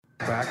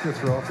Back to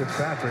throw,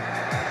 Fitzpatrick.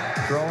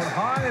 Throwing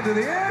high into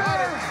the air.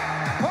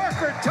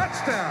 Parker,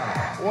 touchdown.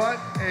 What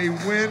a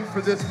win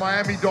for this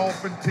Miami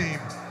Dolphin team.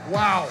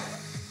 Wow.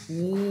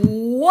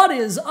 What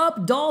is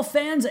up, Dolph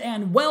fans,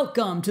 and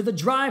welcome to the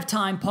Drive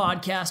Time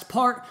Podcast,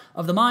 part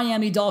of the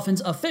Miami Dolphins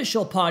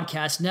official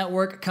podcast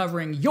network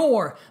covering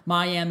your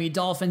Miami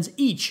Dolphins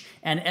each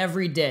and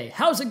every day.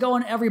 How's it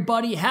going,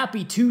 everybody?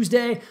 Happy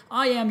Tuesday.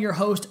 I am your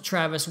host,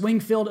 Travis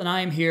Wingfield, and I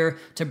am here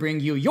to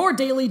bring you your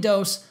daily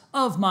dose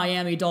of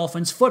Miami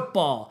Dolphins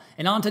football.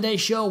 And on today's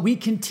show, we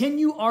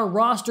continue our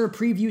roster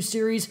preview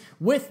series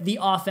with the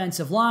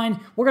offensive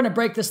line. We're going to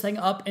break this thing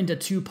up into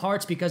two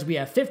parts because we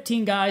have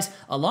 15 guys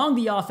along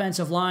the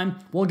offensive line.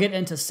 We'll get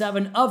into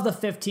 7 of the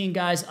 15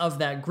 guys of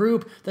that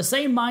group. The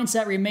same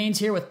mindset remains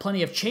here with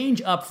plenty of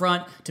change up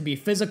front to be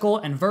physical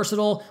and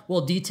versatile.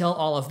 We'll detail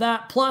all of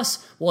that.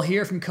 Plus, we'll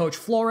hear from Coach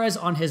Flores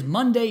on his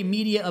Monday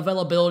media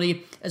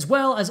availability, as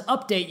well as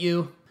update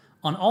you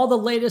on all the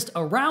latest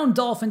around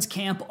Dolphins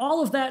camp,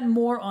 all of that and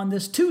more on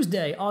this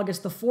Tuesday,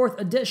 August the 4th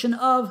edition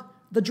of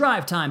the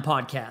Drive Time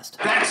Podcast.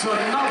 That's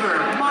another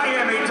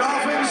Miami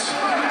Dolphins.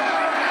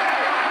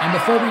 And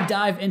before we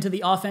dive into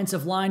the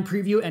offensive line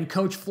preview and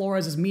Coach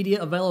Flores' media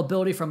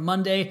availability from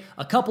Monday,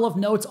 a couple of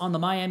notes on the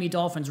Miami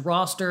Dolphins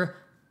roster,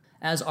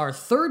 as our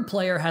third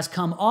player has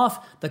come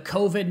off the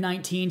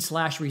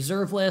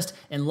COVID-19/reserve list.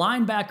 And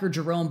linebacker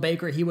Jerome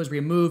Baker, he was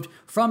removed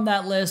from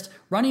that list.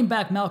 Running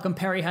back Malcolm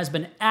Perry has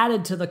been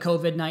added to the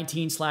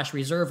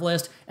COVID-19/reserve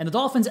list. And the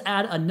Dolphins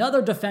add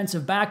another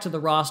defensive back to the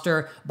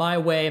roster by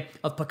way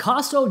of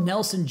Picasso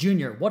Nelson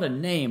Jr. What a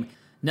name.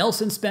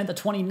 Nelson spent the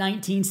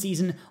 2019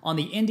 season on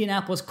the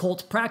Indianapolis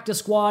Colts practice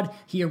squad.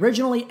 He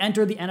originally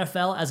entered the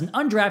NFL as an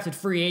undrafted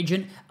free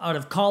agent out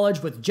of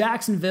college with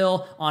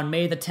Jacksonville on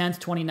May the 10th,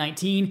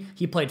 2019.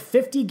 He played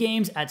 50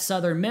 games at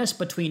Southern Miss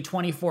between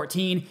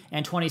 2014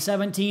 and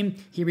 2017.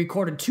 He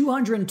recorded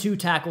 202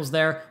 tackles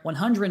there,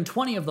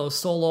 120 of those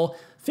solo,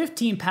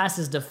 15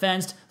 passes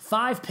defensed,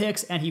 5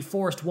 picks, and he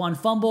forced 1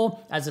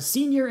 fumble. As a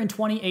senior in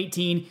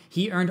 2018,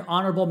 he earned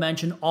honorable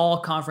mention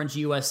All-Conference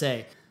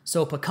USA.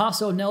 So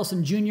Picasso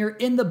Nelson Jr.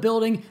 in the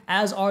building,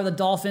 as are the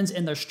Dolphins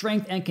in their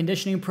strength and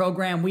conditioning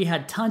program. We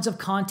had tons of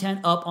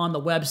content up on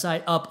the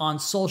website, up on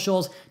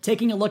socials,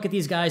 taking a look at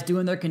these guys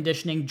doing their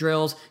conditioning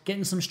drills,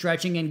 getting some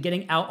stretching and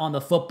getting out on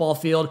the football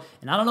field.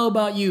 And I don't know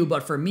about you,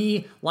 but for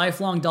me,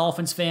 lifelong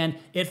Dolphins fan,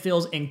 it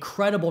feels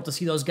incredible to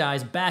see those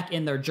guys back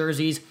in their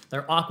jerseys,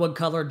 their aqua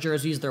colored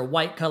jerseys, their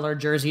white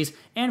colored jerseys,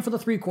 and for the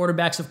 3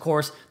 quarterbacks, of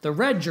course, the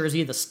red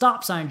jersey, the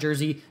stop sign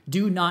jersey.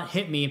 Do not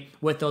hit me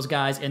with those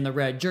guys in the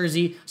red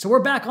jersey. So we're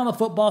back on the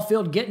football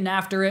field getting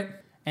after it.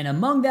 And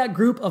among that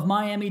group of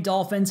Miami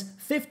Dolphins,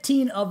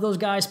 15 of those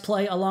guys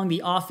play along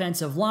the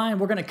offensive line.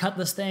 We're going to cut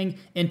this thing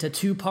into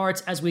 2 parts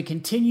as we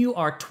continue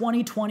our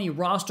 2020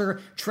 roster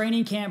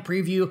training camp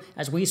preview.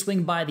 As we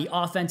swing by the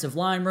offensive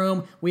line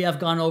room, we have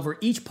gone over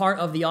each part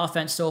of the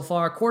offense so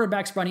far: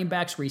 quarterbacks, running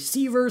backs,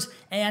 receivers,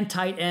 and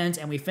tight ends.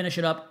 And we finish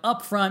it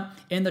up front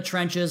in the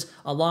trenches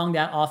along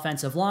that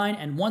offensive line.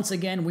 And once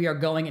again, we are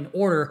going in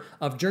order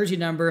of jersey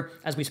number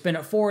as we spin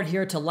it forward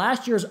here to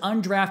last year's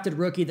undrafted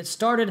rookie that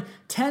started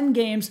 10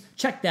 games.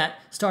 Check that.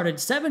 Started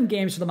 7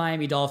 games for the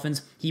Miami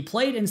Dolphins. He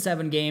played in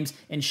 7 games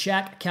in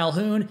Shaq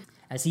Calhoun.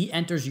 As he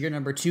enters year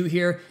number 2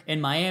 here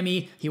in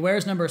Miami, he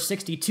wears number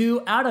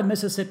 62 out of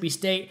Mississippi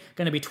State,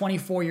 going to be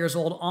 24 years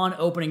old on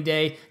opening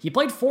day. He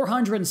played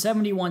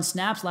 471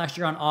 snaps last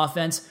year on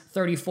offense,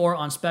 34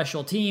 on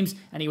special teams,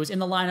 and he was in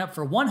the lineup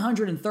for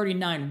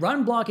 139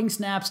 run blocking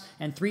snaps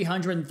and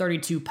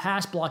 332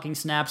 pass blocking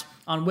snaps,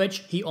 on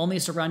which he only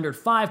surrendered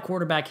 5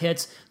 quarterback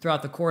hits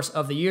throughout the course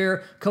of the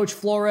year. Coach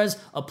Flores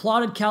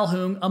applauded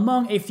Calhoun,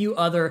 among a few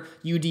other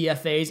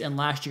UDFAs in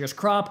last year's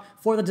crop,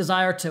 for the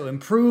desire to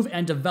improve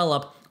and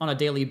develop on a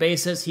daily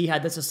basis. He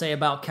had this to say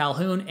about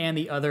Calhoun and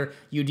the other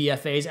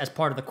UDFAs as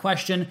part of the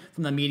question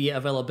from the media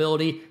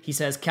availability. He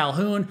says,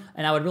 Calhoun,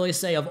 and I would really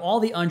say of all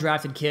the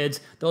undrafted kids,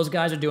 those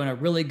guys are doing a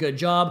really good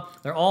job.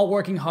 They're all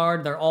working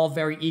hard. They're all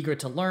very eager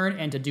to learn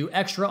and to do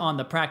extra on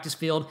the practice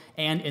field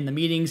and in the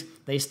meetings.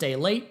 They stay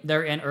late.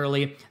 They're in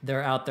early.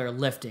 They're out there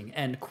lifting.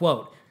 End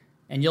quote.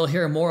 And you'll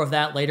hear more of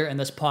that later in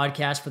this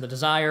podcast for the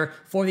desire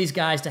for these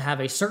guys to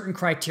have a certain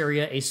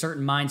criteria, a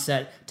certain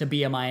mindset to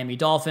be a Miami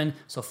Dolphin.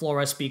 So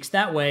Flores speaks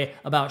that way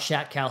about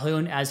Shaq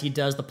Calhoun as he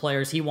does the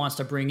players he wants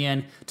to bring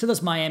in to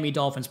this Miami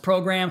Dolphins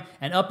program.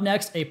 And up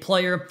next, a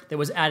player that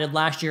was added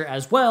last year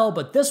as well,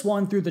 but this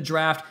one through the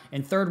draft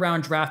and 3rd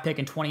round draft pick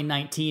in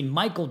 2019,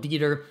 Michael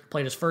Deiter,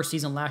 played his first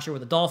season last year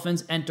with the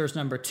Dolphins, enters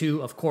number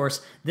 2, of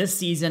course, this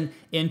season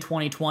in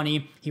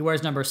 2020. He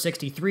wears number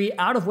 63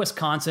 out of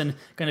Wisconsin,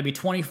 going to be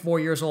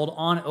 24 years old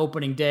on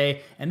opening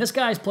day. And this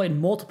guy's played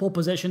multiple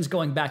positions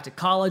going back to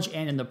college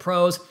and in the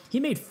pros.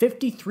 He made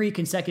 53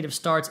 consecutive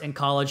starts in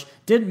college,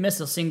 didn't miss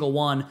a single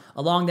one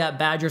along that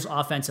Badgers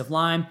offensive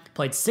line,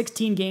 played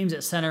 16 games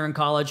at center in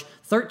college,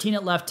 13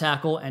 at left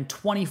tackle, and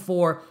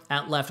 24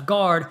 at left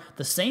guard,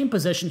 the same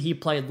position he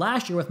played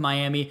last year with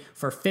Miami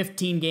for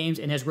 15 games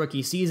in his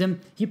rookie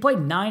season. He played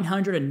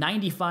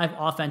 995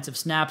 offensive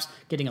snaps,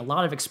 getting a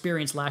lot of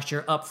experience last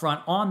year up front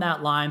on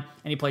that line,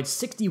 and he played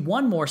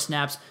 61 more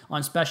snaps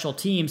on special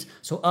teams,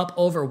 so up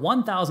over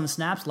 1,000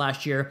 snaps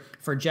last year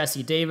for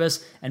Jesse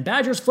Davis. And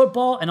Badgers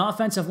football and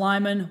offensive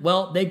linemen,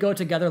 well, they go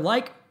together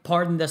like,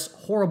 pardon this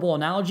horrible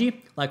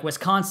analogy, like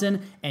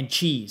Wisconsin and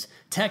cheese.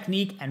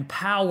 Technique and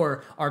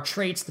power are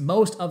traits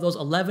most of those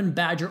 11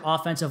 Badger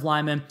offensive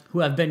linemen who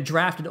have been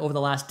drafted over the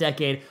last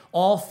decade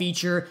all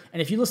feature.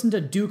 And if you listen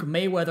to Duke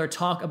Mayweather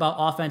talk about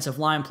offensive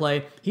line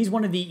play, he's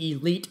one of the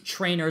elite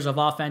trainers of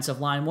offensive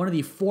line, one of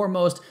the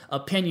foremost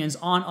opinions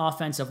on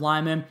offensive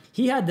linemen.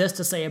 He had this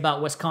to say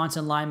about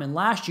Wisconsin linemen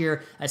last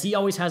year, as he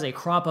always has a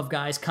crop of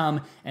guys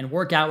come and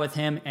work out with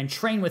him and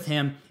train with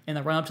him in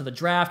the run-up to the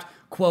draft.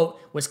 Quote,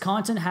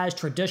 Wisconsin has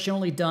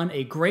traditionally done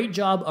a great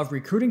job of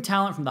recruiting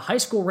talent from the high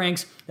school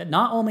ranks that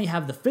not only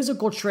have the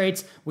physical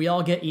traits we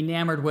all get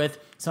enamored with,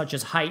 such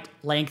as height,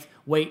 length,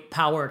 weight,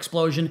 power,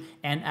 explosion,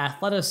 and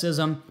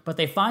athleticism, but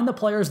they find the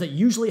players that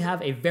usually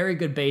have a very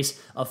good base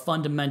of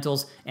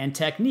fundamentals and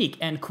technique,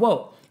 end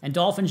quote. And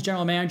Dolphins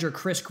general manager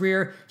Chris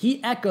Grier,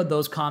 he echoed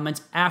those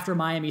comments after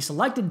Miami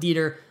selected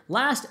Dieter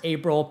last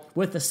April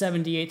with the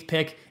 78th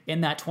pick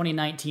in that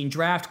 2019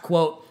 draft.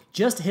 Quote,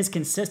 just his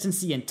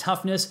consistency and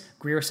toughness,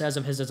 Grier says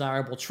of his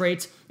desirable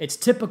traits. It's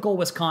typical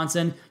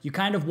Wisconsin. You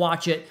kind of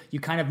watch it. You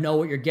kind of know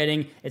what you're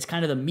getting. It's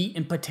kind of the meat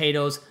and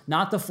potatoes,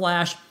 not the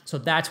flash. So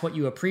that's what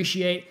you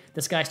appreciate.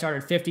 This guy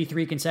started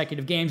 53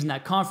 consecutive games in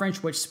that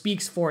conference, which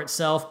speaks for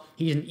itself.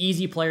 He's an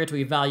easy player to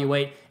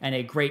evaluate and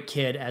a great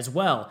kid as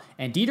well.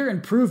 And Dieter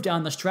improved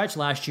down the stretch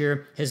last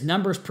year. His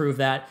numbers prove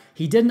that.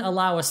 He didn't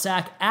allow a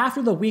sack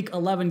after the Week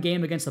 11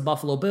 game against the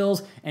Buffalo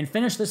Bills and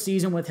finished the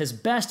season with his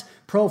best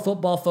Pro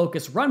Football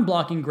Focus run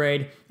blocking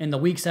grade in the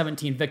Week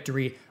 17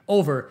 victory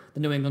over the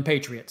New England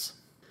Patriots.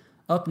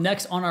 Up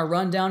next on our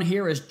rundown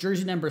here is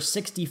jersey number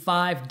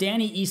 65,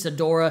 Danny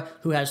Isidora,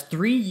 who has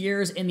 3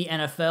 years in the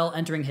NFL,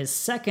 entering his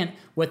second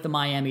with the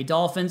Miami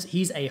Dolphins.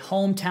 He's a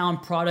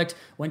hometown product,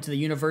 went to the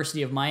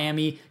University of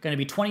Miami, going to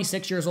be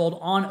 26 years old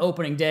on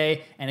opening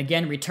day, and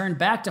again returned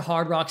back to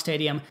Hard Rock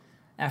Stadium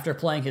after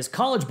playing his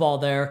college ball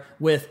there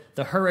with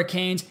the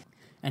Hurricanes.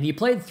 And he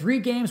played 3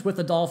 games with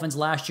the Dolphins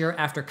last year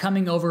after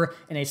coming over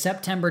in a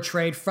September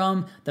trade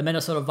from the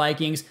Minnesota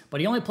Vikings,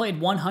 but he only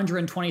played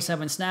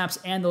 127 snaps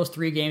and those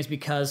 3 games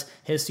because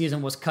his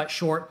season was cut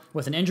short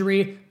with an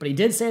injury, but he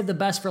did save the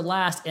best for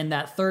last in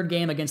that 3rd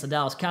game against the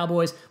Dallas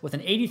Cowboys with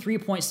an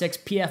 83.6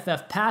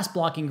 PFF pass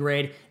blocking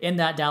grade in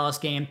that Dallas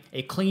game,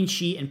 a clean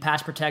sheet in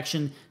pass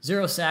protection,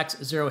 0 sacks,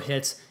 0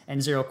 hits,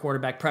 and 0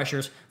 quarterback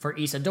pressures for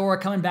Isidora,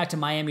 coming back to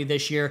Miami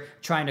this year,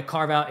 trying to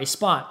carve out a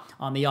spot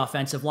on the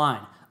offensive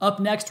line. Up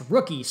next,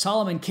 rookie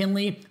Solomon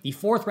Kinley, the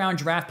 4th-round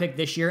draft pick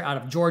this year out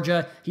of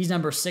Georgia. He's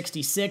number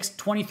 66,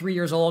 23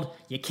 years old.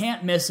 You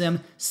can't miss him.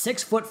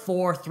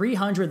 6'4",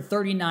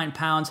 339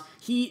 pounds.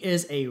 He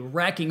is a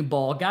wrecking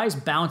ball. Guys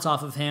bounce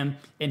off of him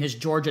in his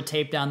Georgia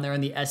tape down there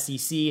in the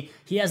SEC.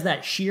 He has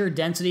that sheer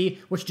density,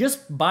 which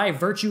just by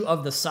virtue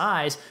of the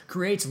size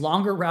creates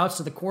longer routes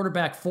to the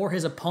quarterback for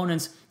his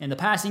opponents in the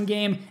passing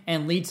game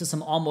and leads to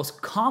some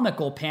almost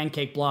comical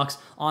pancake blocks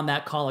on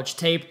that college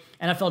tape.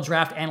 NFL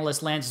draft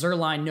analyst Lance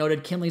Zierlein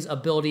noted Kinley's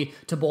ability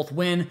to both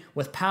win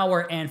with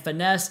power and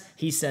finesse.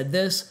 He said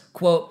this,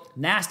 quote,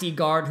 nasty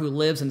guard who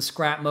lives in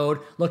scrap mode,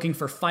 looking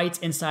for fights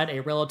inside a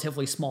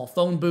relatively small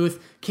phone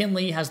booth.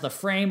 Kinley has the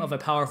frame of a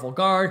powerful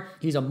guard.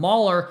 He's a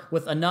mauler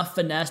with enough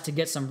finesse to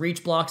get some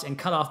reach blocks and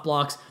cutoff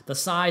blocks. The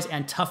size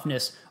and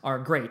toughness are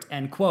great,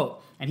 end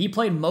quote. And he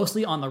played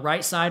mostly on the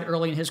right side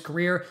early in his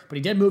career, but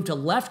he did move to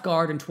left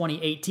guard in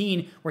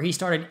 2018, where he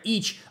started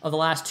each of the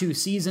last 2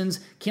 seasons.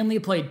 Kinley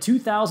played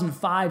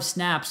 2,005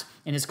 snaps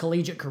in his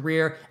collegiate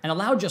career and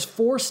allowed just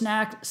 4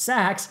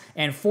 sacks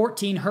and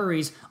 14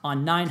 hurries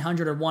on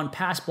 901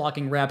 pass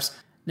blocking reps.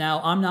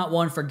 Now, I'm not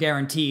one for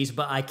guarantees,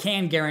 but I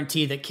can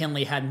guarantee that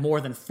Kinley had more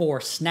than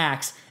 4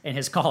 snacks in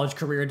his college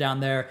career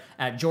down there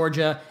at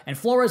Georgia. And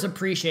Flores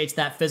appreciates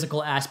that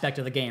physical aspect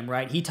of the game,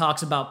 right? He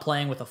talks about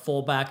playing with a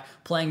fullback,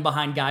 playing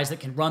behind guys that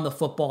can run the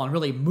football and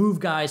really move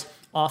guys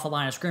off the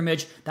line of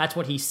scrimmage. That's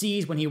what he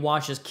sees when he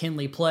watches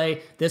Kinley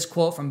play. This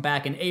quote from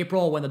back in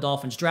April when the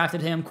Dolphins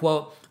drafted him,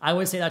 quote, I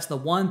would say that's the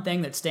one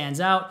thing that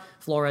stands out.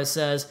 Flores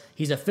says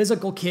he's a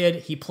physical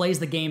kid. He plays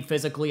the game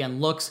physically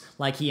and looks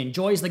like he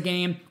enjoys the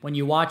game. When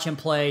you watch him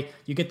play,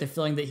 you get the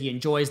feeling that he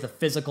enjoys the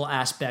physical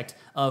aspect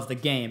of the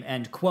game,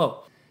 end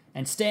quote.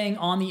 And staying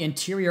on the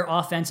interior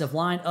offensive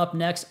line, up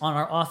next on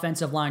our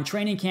offensive line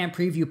training camp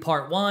preview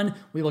part 1,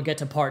 we will get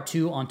to part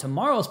 2 on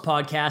tomorrow's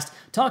podcast,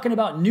 talking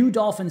about new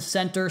Dolphins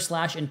center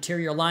 /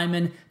 interior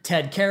lineman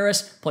Ted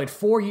Karras played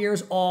 4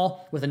 years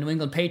all with the New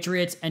England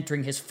Patriots,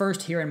 entering his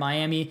first here in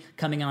Miami,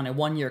 coming on a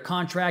 1-year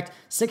contract.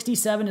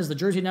 67 is the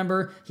jersey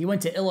number. He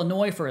went to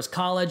Illinois for his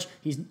college.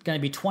 He's going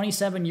to be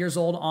 27 years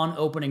old on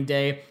opening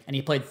day, and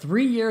he played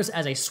 3 years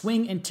as a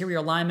swing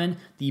interior lineman,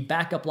 the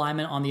backup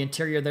lineman on the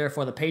interior there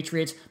for the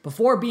Patriots,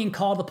 before being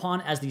called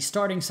upon as the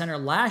starting center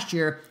last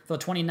year for the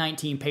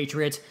 2019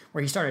 Patriots,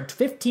 where he started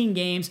 15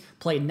 games,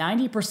 played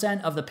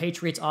 90% of the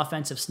Patriots'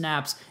 offensive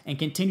snaps, and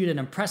continued an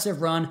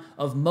impressive run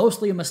of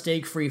mostly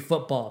mistake-free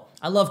football.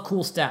 I love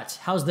cool stats.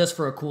 How's this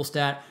for a cool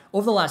stat?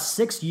 Over the last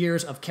 6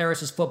 years of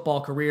Karras'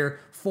 football career,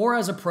 4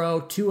 as a pro,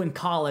 2 in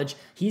college,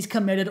 he's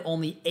committed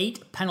only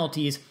 8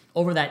 penalties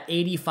over that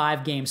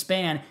 85-game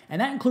span, and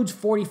that includes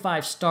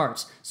 45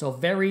 starts. So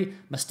very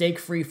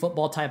mistake-free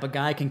football type of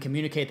guy, can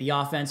communicate the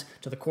offense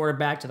to the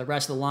quarterback, to the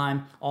rest of the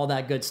line, all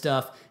that good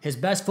stuff. His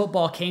best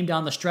football came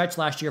down the stretch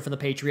last year for the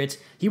Patriots.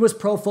 He was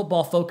Pro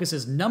Football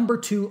Focus's number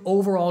 2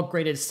 overall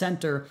graded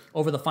center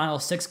over the final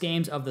 6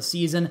 games of the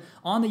season.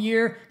 On the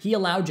year, he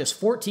allowed just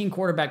 14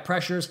 quarterback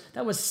pressures.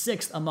 That was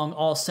 6th among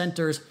all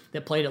centers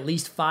that played at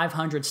least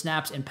 500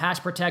 snaps in pass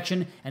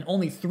protection, and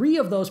only 3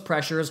 of those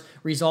pressures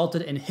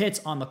resulted in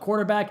hits on the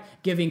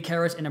quarterback, giving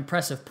Karras an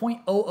impressive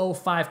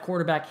 .005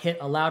 quarterback hit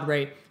allowed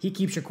rate. He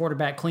keeps your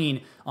quarterback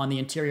clean on the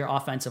interior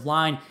offensive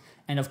line.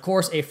 And of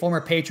course, a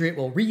former Patriot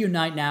will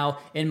reunite now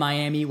in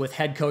Miami with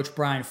head coach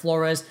Brian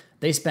Flores.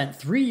 They spent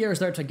 3 years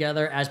there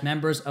together as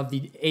members of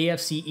the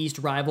AFC East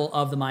rival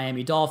of the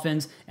Miami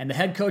Dolphins, and the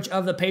head coach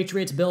of the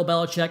Patriots, Bill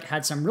Belichick,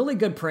 had some really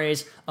good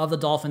praise of the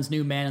Dolphins'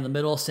 new man in the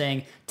middle,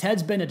 saying,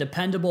 "Ted's been a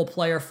dependable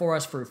player for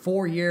us for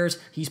 4 years.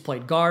 He's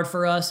played guard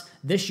for us.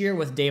 This year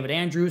with David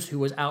Andrews, who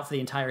was out for the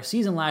entire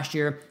season last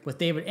year, with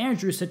David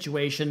Andrews'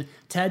 situation,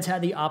 Ted's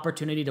had the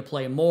opportunity to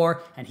play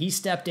more, and he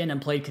stepped in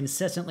and played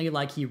consistently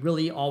like he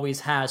really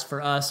always has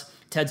for us.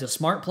 Ted's a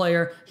smart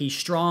player, he's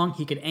strong,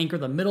 he can anchor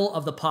the middle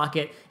of the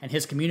pocket, and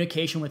his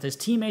communication with his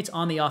teammates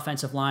on the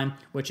offensive line,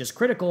 which is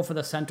critical for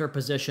the center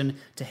position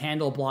to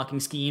handle blocking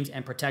schemes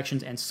and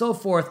protections and so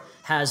forth,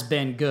 has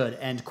been good,"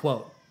 end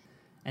quote.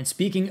 And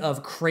speaking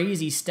of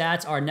crazy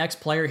stats, our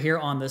next player here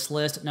on this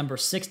list, number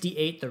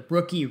 68, the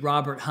rookie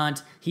Robert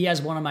Hunt. He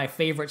has one of my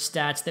favorite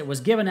stats that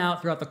was given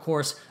out throughout the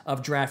course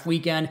of draft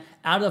weekend.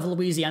 Out of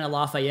Louisiana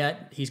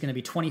Lafayette, he's going to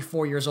be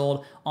 24 years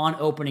old on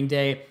opening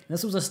day.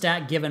 This was a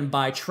stat given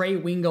by Trey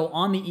Wingo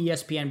on the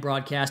ESPN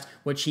broadcast,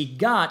 which he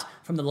got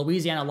from the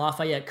Louisiana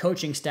Lafayette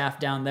coaching staff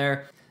down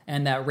there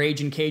and that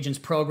Ragin'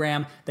 Cajuns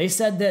program. They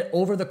said that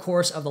over the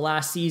course of the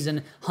last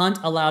season, Hunt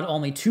allowed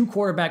only 2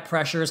 quarterback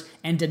pressures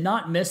and did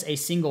not miss a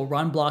single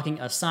run blocking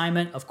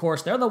assignment. Of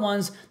course, they're the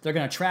ones that are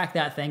going to track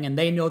that thing, and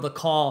they know the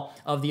call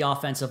of the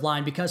offensive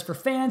line, because for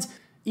fans,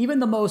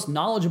 even the most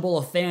knowledgeable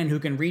of fan who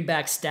can read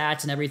back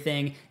stats and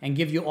everything and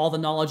give you all the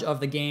knowledge of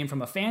the game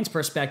from a fan's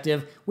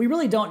perspective, we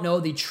really don't know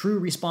the true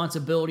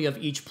responsibility of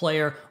each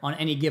player on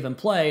any given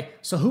play.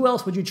 So who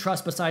else would you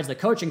trust besides the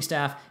coaching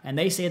staff? And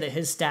they say that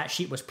his stat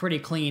sheet was pretty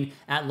clean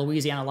at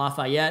Louisiana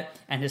Lafayette,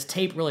 and his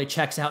tape really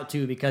checks out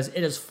too, because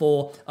it is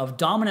full of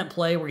dominant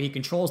play where he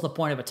controls the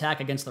point of attack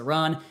against the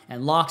run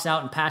and locks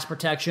out in pass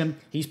protection.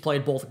 He's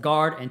played both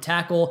guard and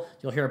tackle.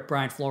 You'll hear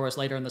Brian Flores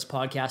later in this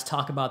podcast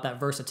talk about that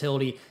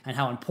versatility and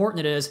how important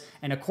it is.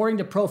 And according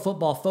to Pro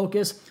Football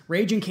Focus,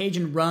 Ragin'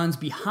 Cajun runs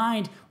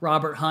behind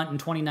Robert Hunt in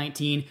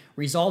 2019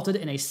 resulted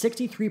in a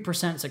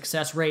 63%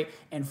 success rate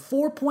and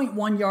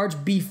 4.1 yards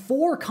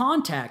before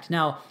contact.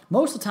 Now,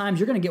 most of the times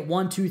you're going to get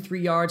 1, 2,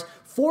 3 yards,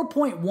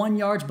 4.1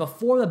 yards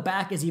before the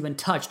back is even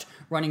touched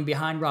running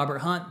behind Robert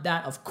Hunt.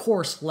 That, of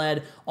course,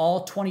 led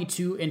all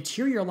 22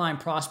 interior line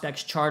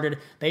prospects charted.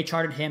 They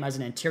charted him as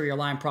an interior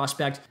line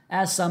prospect,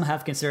 as some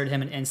have considered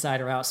him an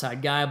inside or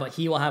outside guy, but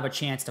he will have a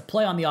chance to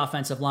play on the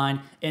offensive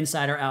line,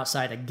 inside or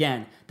outside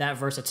again. That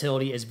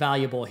versatility is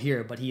valuable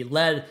here, but he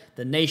led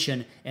the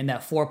nation in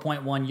that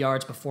 4.1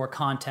 yards before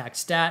contact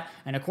stat.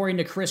 And according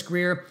to Chris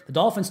Grier, the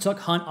Dolphins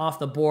took Hunt off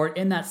the board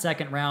in that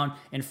second round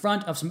in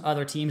front of some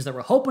other teams that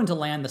were hoping to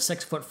land the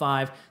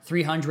 6'5",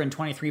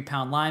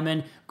 323-pound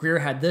lineman. Grier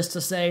had this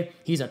to say: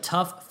 "He's a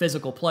tough,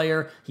 physical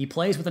player. He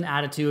plays with an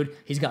attitude.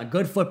 He's got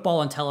good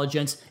football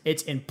intelligence.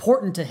 It's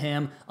important to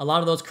him. A lot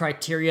of those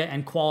criteria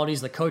and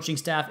qualities the coaching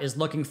staff is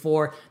looking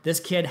for. This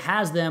kid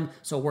has them,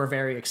 so we're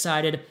very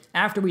excited."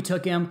 After we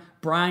took him,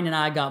 Brian and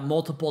I got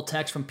multiple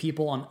texts from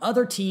people on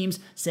other teams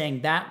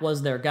saying that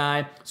was their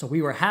guy. So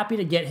we were happy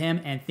to get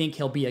him and think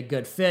he'll be a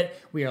good fit.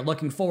 We are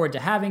looking forward to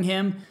having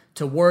him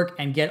to work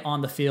and get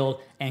on the field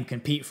and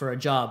compete for a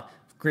job,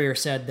 Grier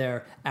said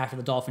there after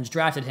the Dolphins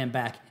drafted him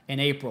back in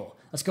April.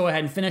 Let's go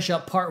ahead and finish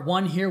up part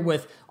 1 here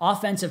with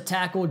offensive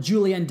tackle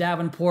Julian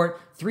Davenport.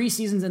 3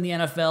 seasons in the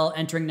NFL,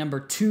 entering number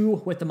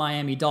 2 with the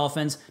Miami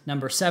Dolphins,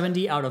 number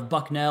 70 out of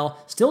Bucknell,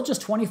 still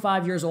just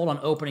 25 years old on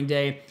opening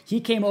day. He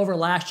came over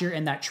last year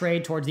in that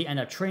trade towards the end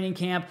of training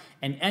camp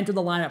and entered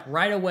the lineup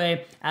right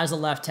away as a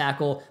left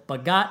tackle,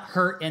 but got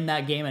hurt in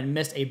that game and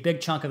missed a big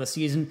chunk of the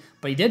season.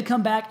 But he did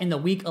come back in the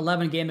Week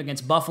 11 game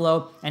against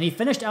Buffalo, and he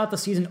finished out the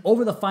season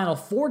over the final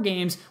 4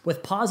 games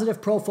with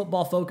positive Pro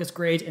Football Focus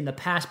grades in the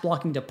pass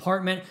blocking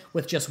department,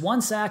 with just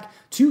 1 sack,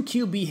 2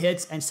 QB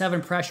hits, and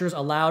 7 pressures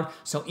allowed,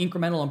 so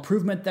incremental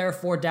improvement there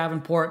for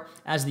Davenport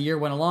as the year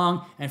went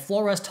along. And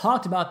Flores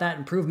talked about that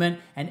improvement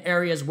and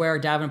areas where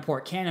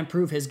Davenport can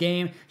improve his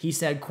game. He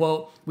said,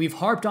 quote, "We've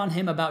harped on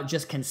him about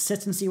just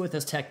consistency with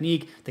his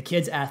technique. The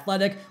kid's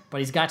athletic, but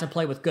he's got to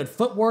play with good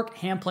footwork,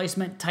 hand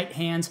placement, tight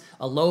hands,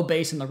 a low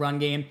base in the run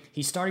game.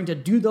 He's starting to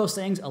do those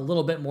things a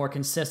little bit more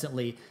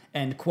consistently,"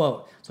 end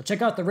quote. So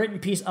check out the written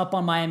piece up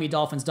on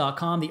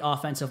MiamiDolphins.com, the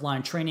offensive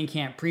line training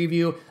camp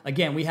preview.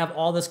 Again, we have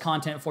all this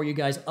content for you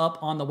guys up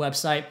on the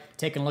website.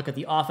 Taking a look at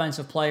the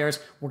offensive players.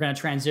 We're going to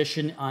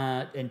transition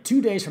in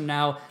 2 days from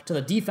now to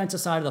the defensive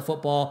side of the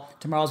football.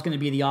 Tomorrow's going to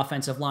be the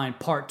offensive line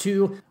part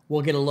 2.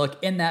 We'll get a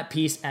look in that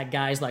piece at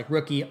guys like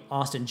rookie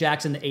Austin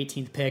Jackson, the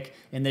 18th pick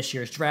in this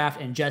year's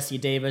draft, and Jesse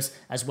Davis,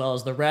 as well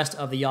as the rest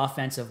of the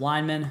offensive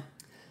linemen.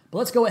 But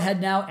let's go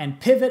ahead now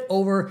and pivot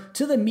over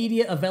to the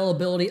media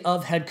availability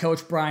of head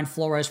coach Brian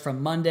Flores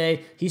from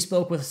Monday. He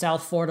spoke with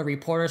South Florida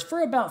reporters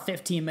for about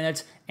 15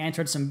 minutes,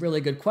 answered some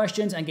really good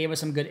questions, and gave us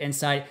some good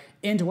insight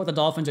into what the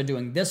Dolphins are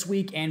doing this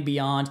week and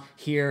beyond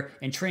here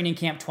in training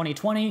camp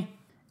 2020.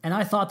 And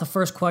I thought the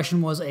first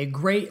question was a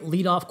great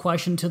leadoff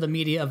question to the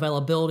media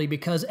availability,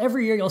 because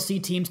every year you'll see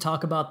teams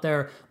talk about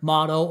their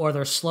motto or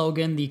their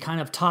slogan, the kind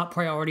of top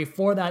priority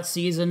for that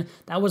season.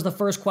 That was the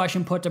first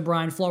question put to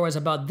Brian Flores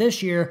about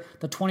this year,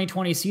 the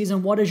 2020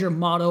 season. What is your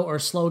motto or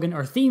slogan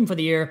or theme for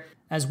the year?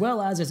 As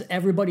well as, is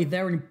everybody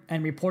there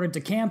and reported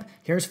to camp?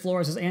 Here's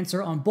Flores'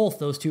 answer on both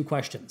those 2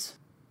 questions.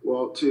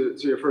 Well, to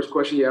your first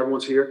question, yeah,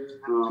 everyone's here.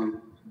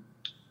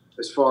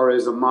 As far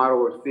as a motto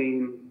or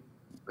theme,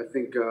 I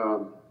think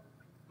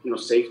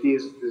safety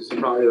is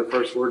probably the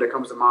first word that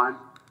comes to mind.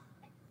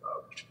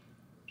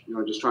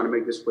 Just trying to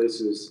make this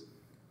place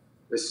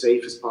as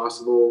safe as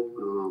possible,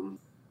 on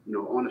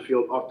the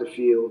field, off the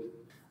field.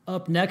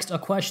 Up next, a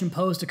question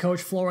posed to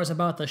Coach Flores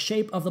about the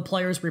shape of the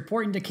players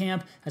reporting to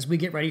camp as we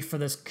get ready for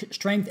this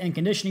strength and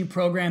conditioning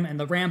program and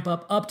the ramp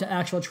up to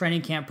actual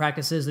training camp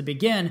practices that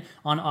begin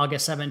on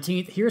August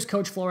 17th. Here's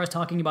Coach Flores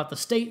talking about the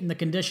state and the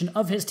condition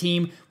of his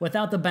team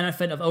without the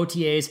benefit of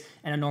OTAs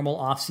and a normal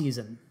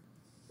offseason.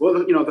 Well,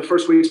 the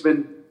first week's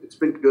been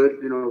good.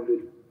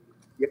 The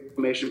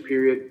acclimation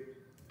period,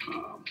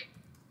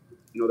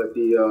 that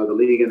the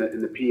league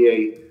and the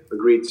PA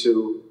agreed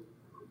to.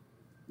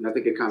 And I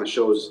think it kind of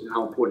shows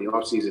how important the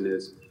offseason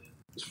is,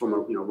 just from a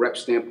rep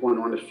standpoint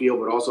on the field,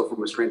 but also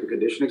from a strength and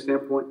conditioning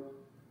standpoint.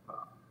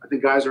 I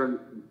think guys are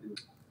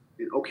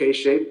in okay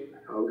shape.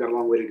 We've got a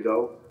long way to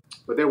go,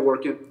 but they're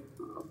working.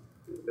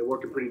 They're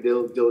working pretty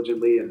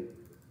diligently, and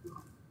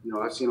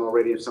I've seen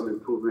already some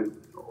improvement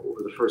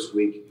over the first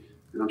week.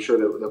 And I'm sure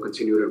they'll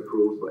continue to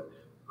improve. But,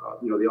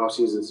 the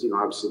offseason is,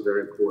 obviously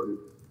very important.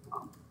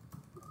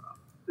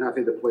 And I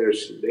think the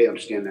players, they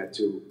understand that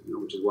too,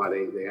 which is why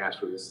they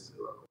asked for this.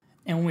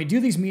 And when we do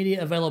these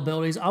media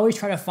availabilities, I always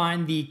try to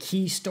find the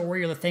key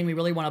story or the thing we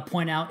really want to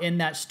point out in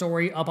that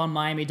story up on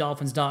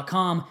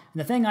MiamiDolphins.com. And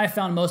the thing I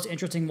found most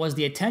interesting was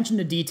the attention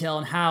to detail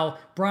and how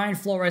Brian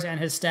Flores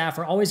and his staff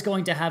are always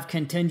going to have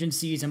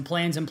contingencies and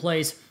plans in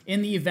place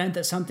in the event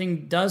that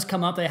something does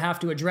come up they have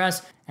to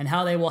address, and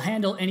how they will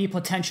handle any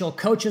potential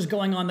coaches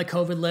going on the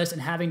COVID list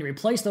and having to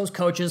replace those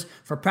coaches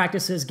for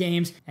practices,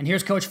 games. And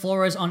here's Coach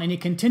Flores on any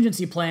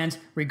contingency plans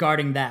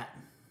regarding that.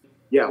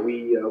 Yeah,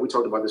 we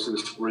talked about this in the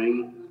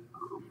spring.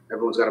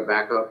 Everyone's got a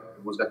backup.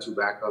 Everyone's got 2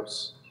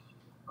 backups.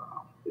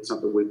 It's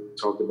something we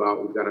talked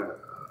about.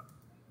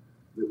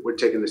 We're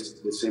taking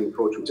the same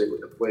approach we take with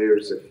the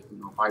players. If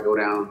I go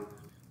down,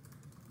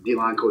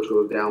 D-line coach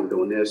goes down, we're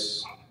doing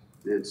this,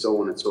 and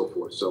so on and so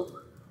forth. So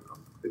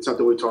it's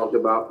something we talked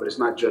about, but it's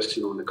not just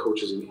in the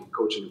coaches and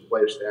coaching the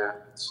player staff.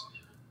 It's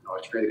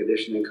our strength and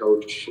conditioning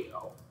coach,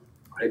 our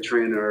head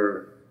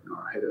trainer,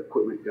 our head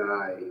equipment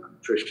guy,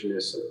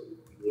 nutritionist.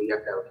 You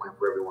have to have a plan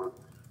for everyone,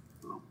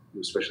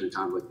 especially in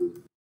times like these.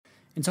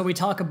 And so we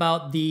talk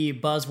about the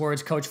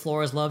buzzwords Coach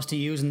Flores loves to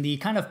use and the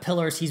kind of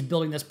pillars he's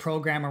building this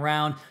program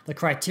around, the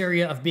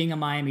criteria of being a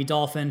Miami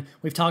Dolphin.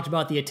 We've talked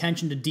about the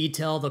attention to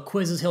detail, the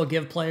quizzes he'll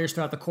give players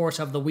throughout the course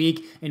of the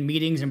week in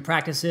meetings and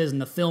practices in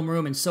the film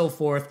room and so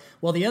forth.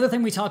 Well, the other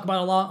thing we talk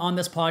about a lot on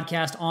this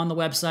podcast, on the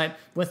website,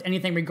 with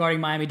anything regarding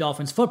Miami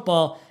Dolphins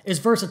football is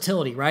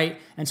versatility, right?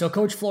 And so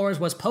Coach Flores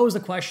was posed the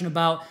question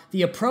about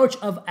the approach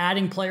of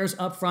adding players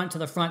up front to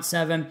the front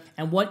 7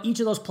 and what each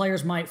of those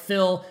players might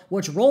fill,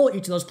 which role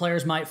each of those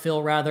players might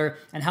fill, rather,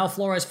 and how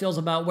Flores feels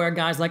about where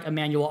guys like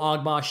Emmanuel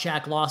Ogbah,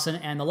 Shaq Lawson,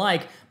 and the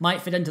like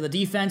might fit into the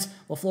defense.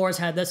 Well, Flores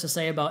had this to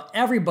say about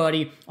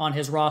everybody on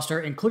his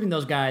roster, including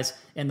those guys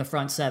in the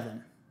front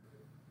 7.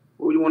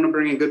 Well, we want to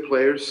bring in good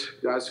players,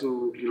 guys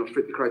who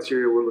fit the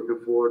criteria we're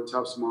looking for,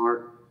 tough,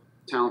 smart,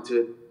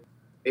 talented,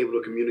 able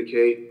to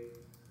communicate.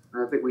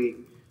 And I think we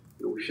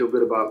feel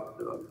good about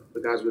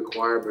the guys we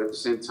acquired, but at the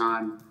same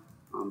time,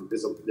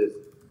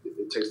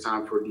 it takes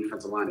time for a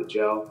defensive line to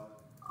gel.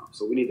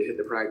 So we need to hit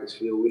the practice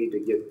field. We need to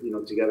get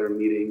together in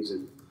meetings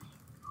and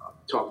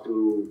talk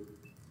through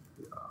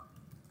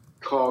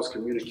calls,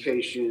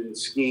 communication,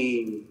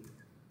 scheme,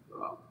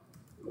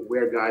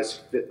 where guys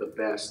fit the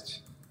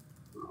best,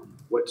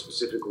 what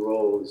specific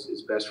role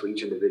is best for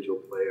each individual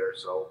player.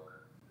 So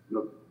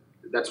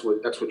that's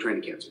what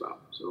training camp's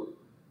about. So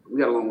we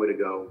got a long way to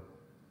go.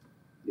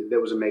 There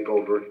was a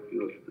makeover,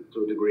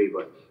 to a degree,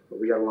 but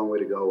we got a long way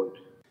to go.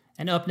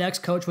 And up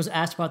next, Coach was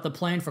asked about the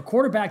plan for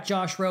quarterback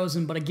Josh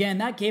Rosen, but again,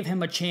 that gave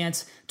him a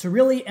chance to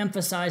really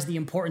emphasize the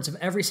importance of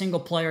every single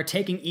player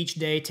taking each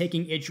day,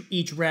 taking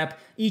each rep,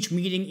 each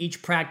meeting,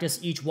 each practice,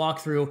 each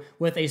walkthrough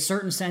with a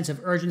certain sense of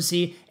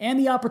urgency and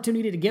the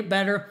opportunity to get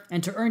better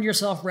and to earn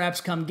yourself reps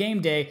come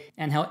game day,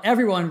 and how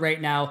everyone right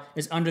now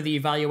is under the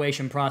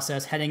evaluation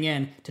process heading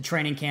in to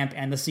training camp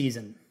and the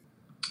season.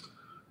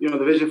 The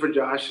vision for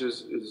Josh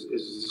is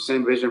the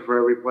same vision for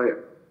every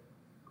player.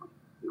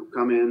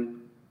 Come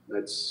in.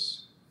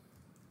 It's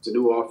a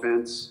new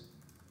offense.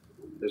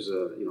 There's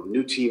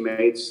new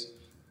teammates.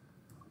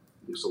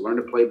 So learn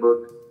the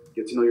playbook,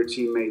 get to know your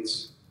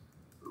teammates,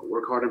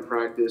 work hard in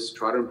practice,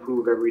 try to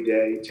improve every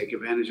day, take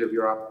advantage of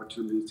your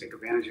opportunities, take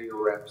advantage of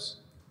your reps,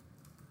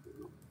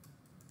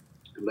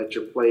 and let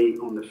your play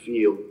on the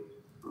field.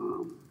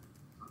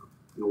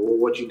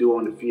 What you do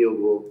on the field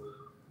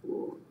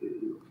will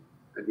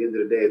at the end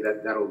of the day,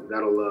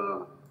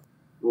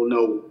 we'll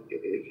know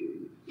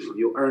if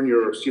you'll earn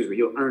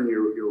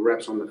your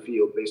reps on the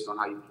field based on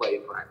how you play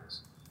in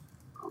practice.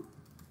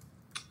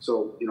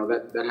 So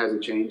that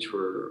hasn't changed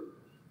for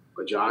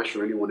Josh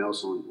or anyone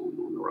else on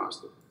the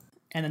roster.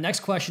 And the next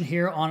question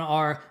here on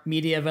our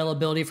media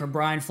availability for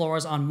Brian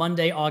Flores on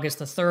Monday, August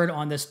the 3rd,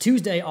 on this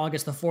Tuesday,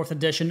 August the 4th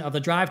edition of the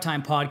Drive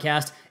Time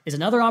podcast is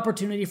another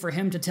opportunity for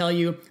him to tell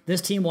you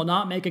this team will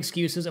not make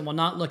excuses and will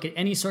not look at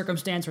any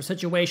circumstance or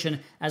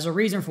situation as a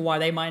reason for why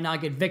they might not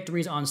get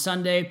victories on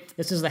Sunday.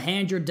 This is the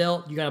hand you're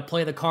dealt. You got to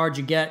play the cards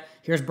you get.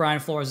 Here's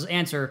Brian Flores'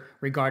 answer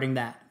regarding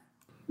that.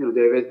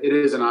 David, it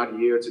is an odd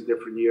year. It's a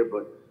different year,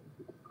 but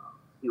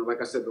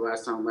like I said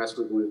last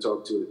week when I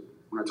talked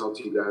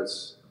to you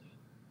guys,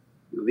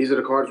 these are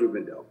the cards we've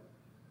been dealt.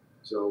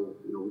 So,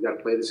 we got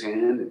to play this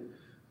hand. And,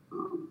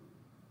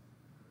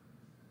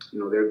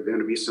 there are going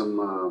to be some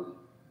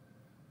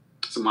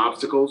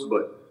obstacles,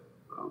 but,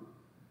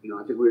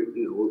 I think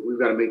we've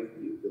got to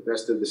make the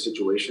best of the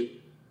situation.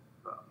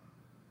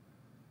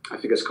 I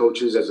think as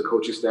coaches, as a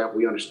coaching staff,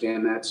 we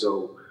understand that.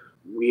 So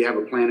we have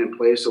a plan in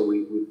place. So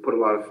we put a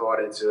lot of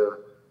thought into,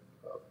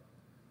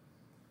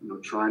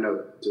 trying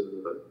to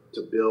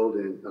build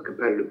a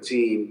competitive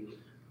team,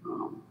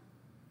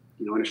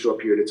 in a short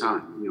period of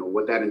time.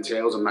 What that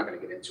entails, I'm not going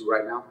to get into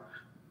right now.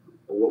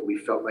 Or what we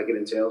felt like it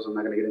entails, I'm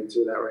not going to get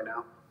into that right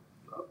now.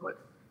 But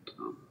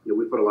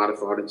we put a lot of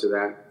thought into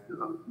that,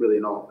 really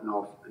in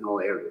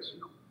all areas.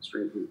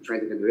 Strength and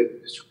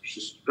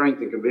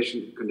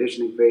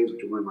conditioning phase,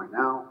 which we're in right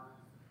now,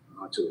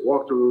 to the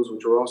walkthroughs,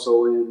 which we're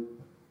also in.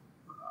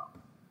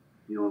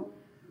 When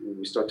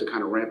we start to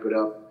kind of ramp it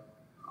up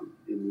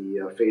in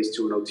the phase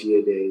 2 and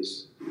OTA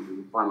days,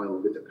 and finally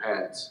we'll get the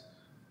pads.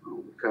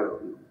 We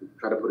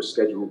try to put a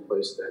schedule in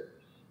place that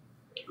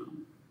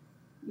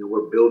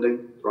we're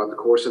building throughout the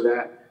course of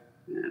that,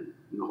 and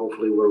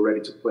hopefully we're ready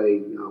to play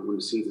when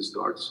the season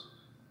starts.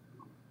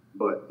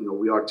 But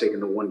we are taking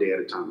the one day at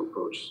a time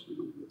approach.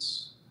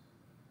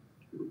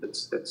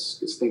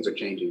 Things are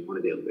changing on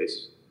a daily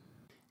basis.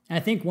 And I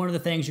think one of the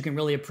things you can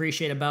really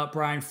appreciate about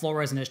Brian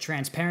Flores and his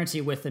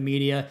transparency with the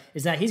media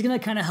is that he's going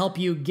to kind of help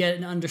you get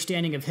an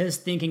understanding of his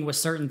thinking with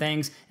certain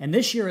things. And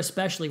this year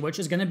especially, which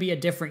is going to be a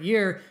different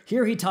year,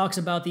 here he talks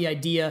about the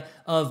idea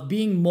of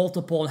being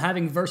multiple and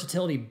having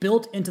versatility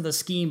built into the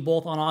scheme,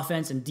 both on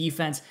offense and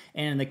defense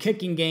and in the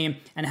kicking game,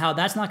 and how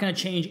that's not going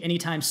to change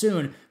anytime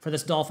soon for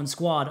this Dolphin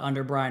squad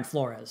under Brian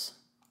Flores.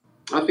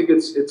 I think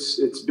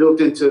it's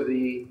built into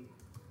the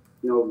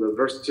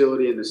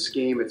versatility in the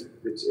scheme.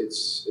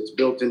 It's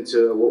built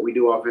into what we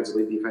do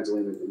offensively,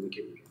 defensively, in the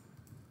kicking game.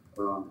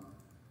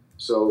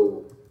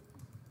 So,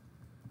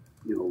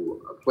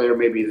 a player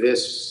may be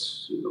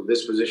this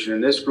position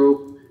in this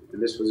group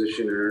and this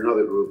position in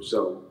another group.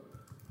 So,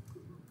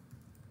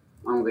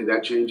 I don't think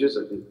that changes.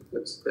 I think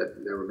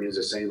that remains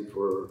the same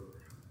for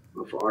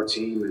our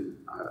team, and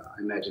I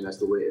imagine that's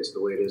the way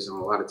it is on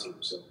a lot of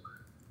teams. So,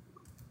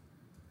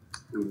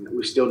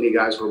 we still need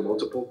guys who are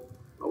multiple.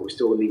 We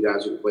still need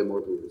guys who can play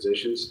multiple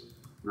positions.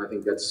 And I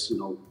think that's,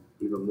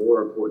 even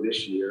more important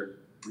this year,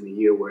 in a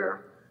year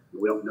where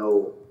we don't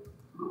know,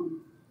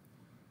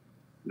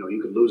 you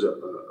could lose a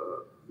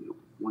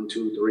 1,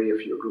 2, 3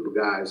 if you're a group of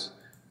guys.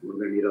 We're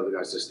going to need other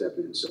guys to step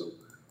in. So,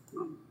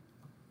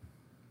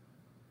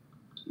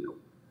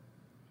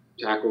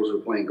 tackles who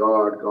are playing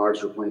guards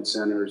who are playing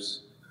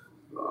centers,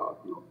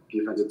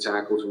 defensive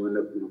tackles who end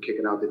up,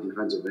 kicking out the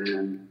defensive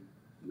end,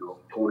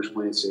 corners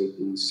playing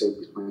safeties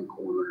playing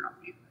corner.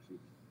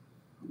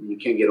 You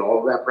can't get all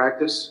of that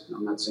practice.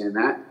 I'm not saying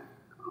that.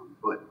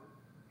 But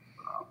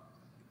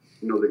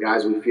the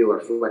guys we feel are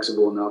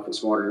flexible enough and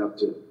smart enough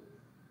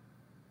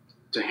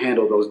to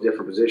handle those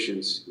different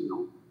positions,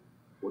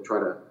 we'll try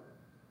to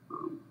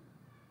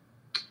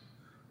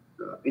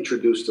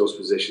introduce those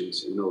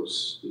positions and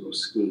those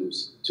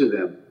schemes to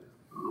them,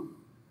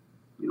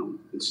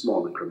 in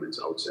small increments,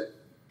 I would say.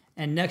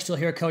 And next you'll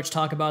hear Coach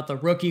talk about the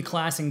rookie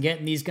class and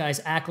getting these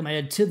guys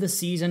acclimated to the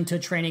season, to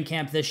training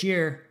camp this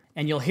year.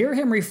 And you'll hear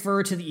him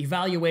refer to the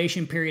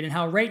evaluation period and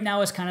how right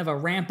now is kind of a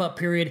ramp-up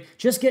period,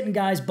 just getting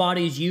guys'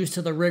 bodies used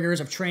to the rigors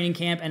of training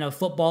camp and of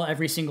football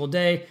every single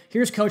day.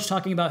 Here's Coach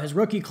talking about his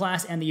rookie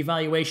class and the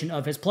evaluation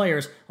of his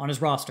players on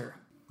his roster.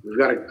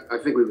 I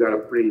think we've got a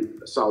pretty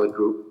solid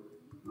group.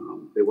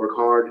 They work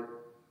hard.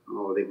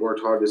 They've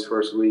worked hard this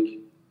first week.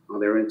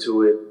 They're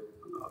into it.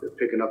 They're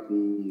picking up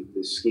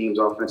the schemes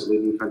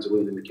offensively,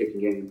 defensively, and in the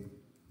kicking game.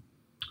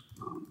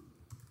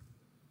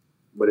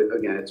 But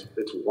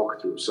it's a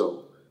walkthrough.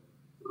 So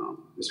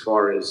as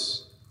far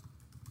as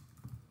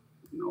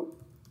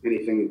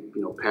anything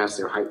past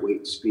their height,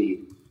 weight,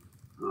 speed,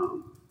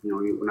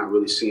 we're not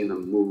really seeing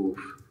them move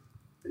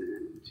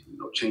and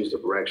change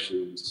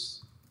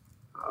directions.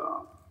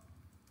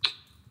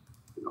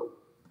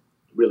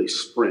 Really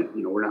sprint.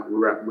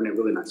 We're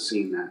really not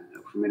seeing that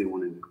from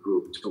anyone in the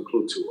group, to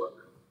include Tua.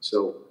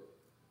 So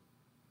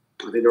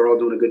I think they're all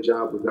doing a good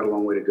job. We've got a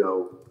long way to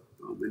go.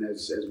 And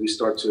as we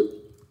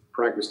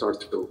practice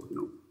starts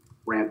to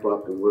ramp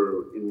up and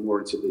we're more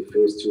into the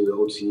phase 2, the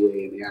OTA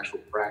and the actual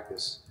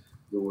practice,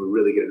 we're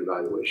really getting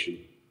evaluation.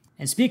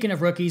 And speaking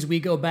of rookies, we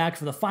go back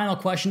for the final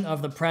question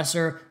of the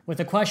presser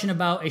with a question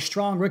about a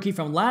strong rookie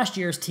from last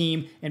year's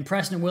team in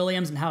Preston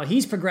Williams and how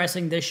he's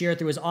progressing this year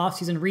through his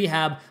offseason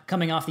rehab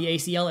coming off the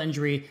ACL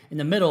injury in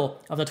the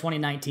middle of the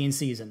 2019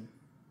 season.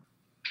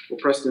 Well,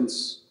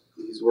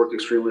 he's worked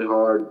extremely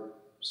hard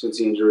since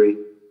the injury,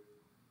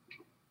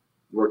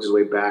 worked his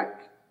way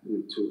back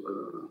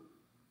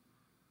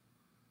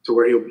to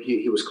where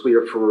he was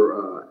clear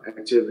for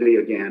activity.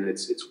 Again,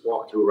 it's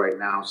walkthrough right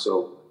now,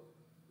 so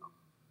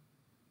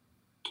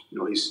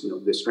he's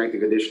the strength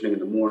and conditioning in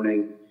the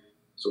morning,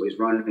 so he's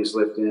running, he's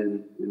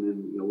lifting, and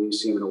then we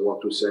see him in a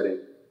walkthrough setting.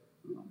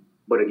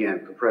 But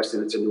again, for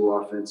Preston, it's a new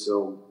offense,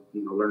 so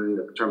learning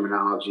the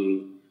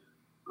terminology,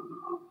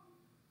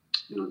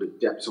 the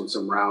depths on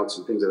some routes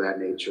and things of that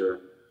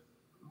nature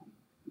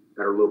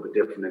that are a little bit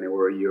different than they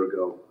were a year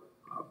ago.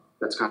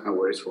 That's kind of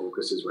where his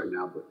focus is right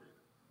now. But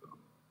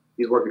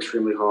he's worked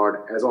extremely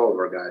hard, as all of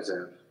our guys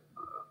have,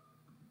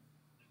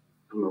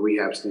 from a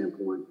rehab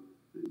standpoint.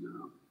 And,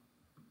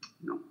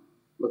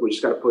 look, we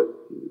just got to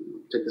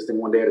take this thing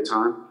one day at a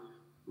time.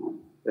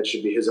 That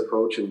should be his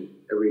approach and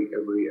every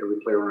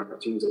player on our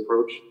team's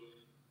approach.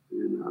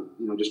 And,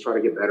 just try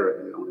to get better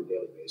at it on a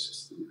daily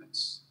basis. And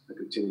that's a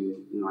continue.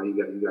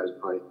 You guys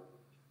probably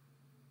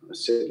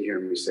sick of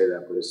hearing me say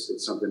that, but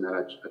it's something that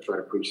I try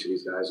to preach to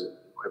these guys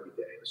every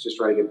day. Let's just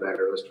try to get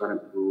better. Let's try to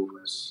improve.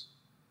 Let's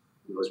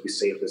be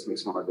safe. Let's make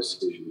smart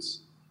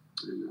decisions.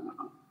 And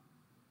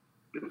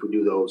if we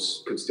do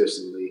those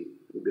consistently,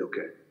 we'll be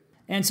okay.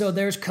 And so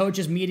there's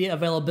Coach's media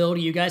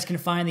availability. You guys can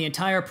find the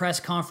entire press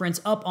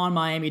conference up on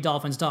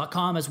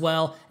MiamiDolphins.com as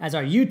well as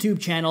our YouTube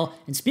channel.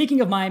 And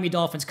speaking of Miami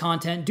Dolphins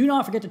content, do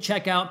not forget to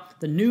check out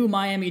the new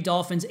Miami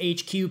Dolphins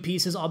HQ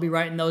pieces. I'll be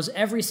writing those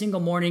every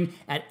single morning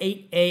at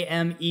 8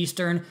 a.m.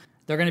 Eastern.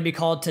 They're going to be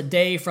called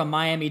Today from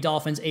Miami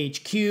Dolphins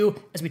HQ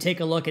as we take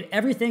a look at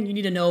everything you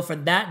need to know for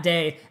that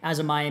day as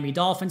a Miami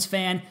Dolphins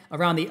fan.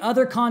 Around the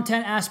other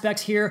content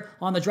aspects here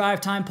on the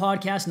Drive Time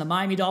Podcast and the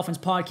Miami Dolphins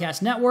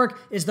Podcast Network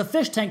is the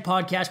Fish Tank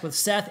Podcast with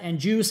Seth and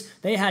Juice.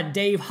 They had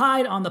Dave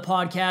Hyde on the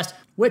podcast,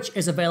 which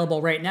is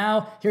available right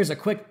now. Here's a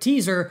quick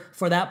teaser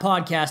for that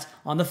podcast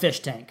on the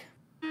Fish Tank.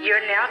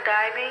 You're now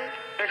diving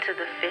into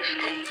the Fish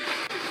Tank.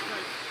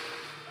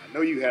 I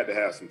know you had to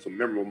have some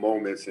memorable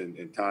moments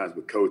and times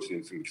with coaching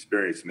and some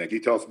experience in that. Can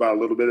you tell us about a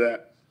little bit of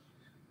that?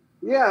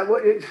 Yeah,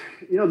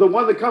 well, the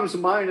one that comes to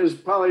mind is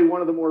probably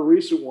one of the more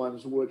recent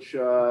ones, which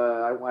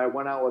I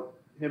went out with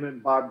him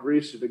and Bob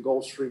Grease at the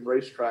Gulfstream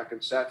racetrack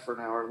and sat for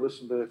an hour and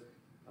listened to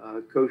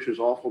Coach's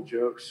awful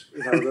jokes.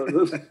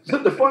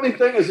 The funny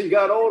thing is, he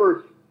got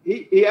older.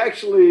 He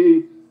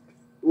actually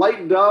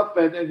lightened up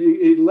and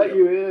he let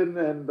you in,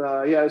 and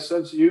he had a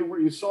sense of humor.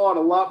 You saw it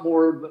a lot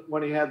more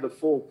when he had the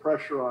full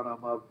pressure on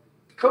him.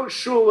 Coach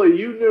Shula,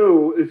 you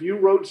knew if you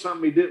wrote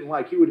something he didn't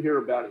like, he would hear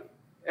about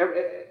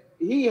it.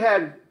 He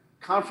had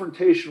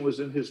confrontation was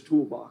in his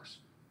toolbox.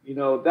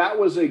 That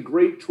was a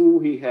great tool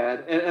he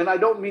had. And I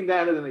don't mean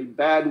that in a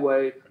bad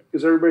way,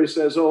 because everybody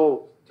says,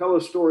 oh, tell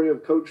a story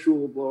of Coach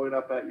Shula blowing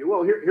up at you.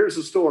 Well, here's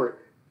the story.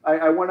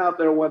 I went out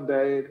there one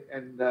day,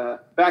 and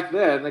back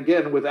then,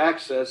 again, with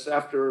access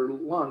after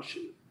lunch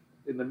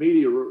in the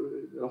media,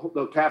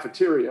 the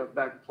cafeteria,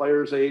 back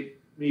players ate,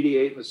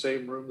 media ate in the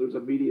same room. There was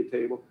a media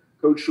table.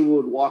 Coach Shula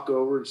would walk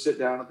over and sit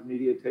down at the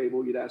media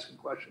table. You'd ask him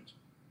questions.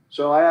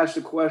 So I asked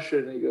a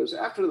question, and he goes,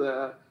 after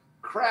the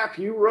crap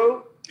you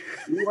wrote,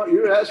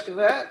 you're asking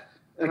that?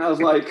 And I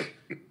was like,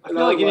 I feel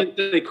like you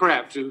didn't say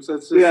crap, Juice.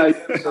 That's just, yeah,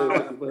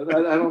 but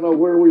I don't know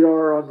where we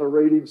are on the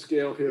rating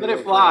scale here. Let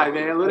it fly,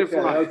 man. Let it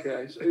fly.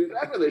 Okay. So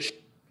after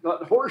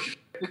the horse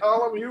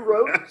column you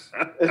wrote,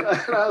 and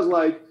I was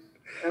like,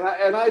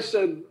 and I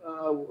said,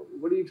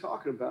 what are you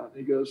talking about?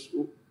 And he goes,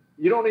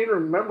 you don't even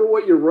remember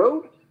what you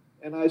wrote?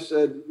 And I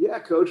said, yeah,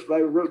 Coach, but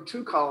I wrote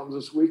 2 columns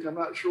this week. I'm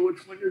not sure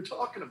which one you're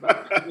talking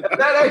about.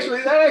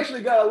 that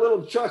actually got a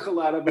little chuckle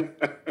out of it.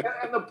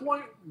 And the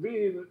point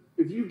being,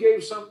 if you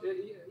gave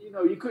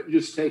you couldn't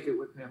just take it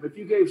with him. If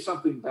you gave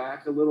something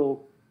back a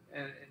little,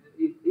 and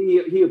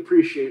he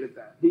appreciated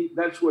that.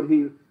 That's what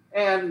he,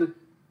 and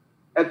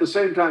at the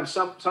same time,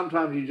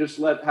 sometimes you just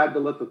had to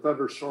let the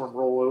thunderstorm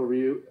roll over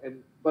you.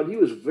 But he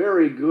was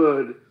very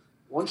good.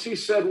 Once he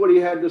said what he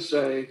had to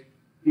say,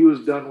 he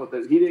was done with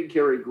it. He didn't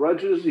carry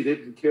grudges. He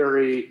didn't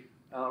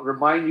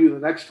remind you the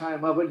next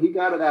time of it. He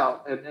got it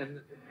out.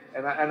 And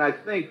I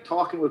think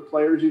talking with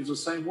players, he was the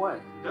same way.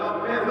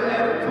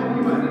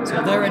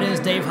 So there it is,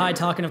 Dave Hyde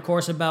talking, of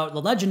course, about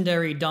the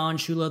legendary Don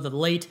Shula, the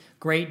late,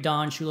 great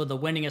Don Shula, the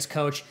winningest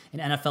coach in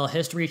NFL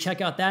history.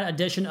 Check out that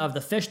edition of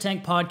the Fish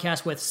Tank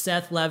podcast with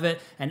Seth Levitt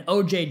and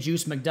OJ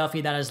Juice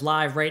McDuffie. That is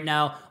live right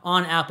now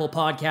on Apple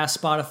Podcasts,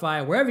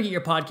 Spotify, wherever you get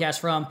your podcasts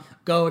from.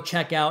 Go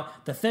check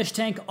out the Fish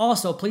Tank.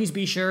 Also, please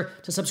be sure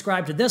to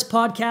subscribe to this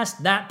podcast,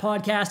 that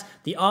podcast,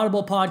 the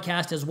Audible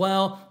podcast as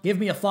well. Give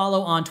me a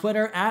follow on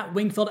Twitter at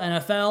Wingfield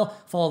NFL.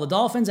 Follow the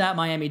Dolphins at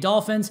Miami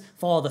Dolphins.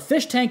 Follow the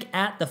Fish Tank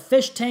at the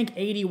Fish Tank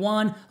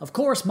 81. Of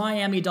course,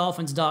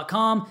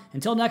 MiamiDolphins.com.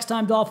 Until next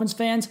time, Dolphins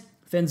fans,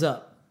 fins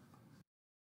up.